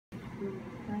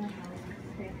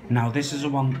Now this is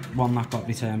one that got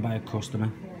returned by a customer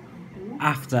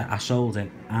after I sold it,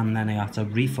 and then I had to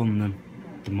refund them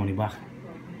the money back.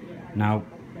 Now,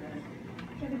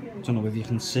 I don't know if you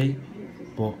can see,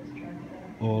 but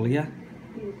all here,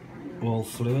 all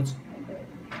fluid,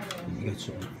 you get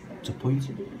to point,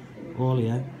 all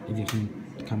here, if you can,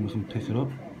 the camera can pick it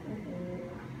up.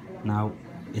 Now,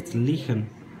 it's leaking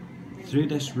through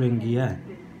this ring here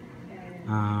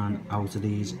and out of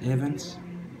these air vents.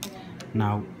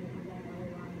 Now,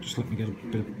 just let me get a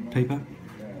bit of paper,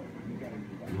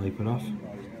 wipe it off.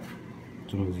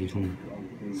 Don't know if you can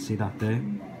see that there,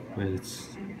 where it's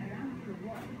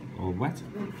all wet.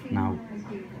 Now,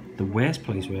 the worst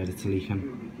place where it's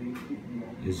leaking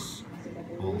is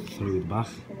all through the back.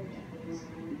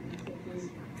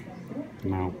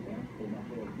 Now,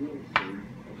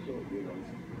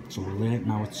 it's all there.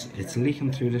 Now it's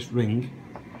leaking through this ring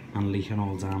and leaking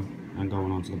all down and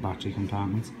going onto the battery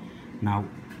compartment. Now,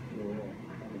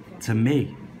 to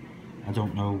me, I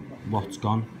don't know what's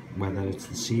gone, whether it's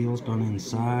the seal's gone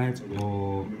inside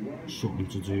or something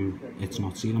to do, it's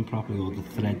not sealing properly, or the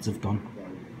threads have gone.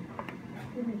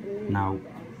 Now,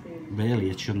 really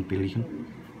it shouldn't be leaking.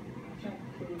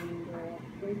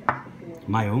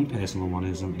 My own personal one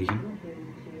isn't leaking.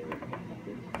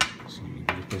 So let me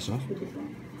get this off.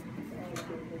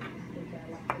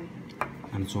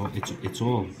 And it's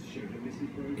all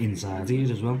inside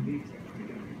here as well.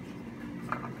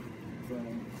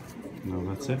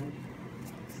 No, that's it.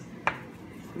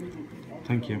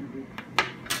 Thank you.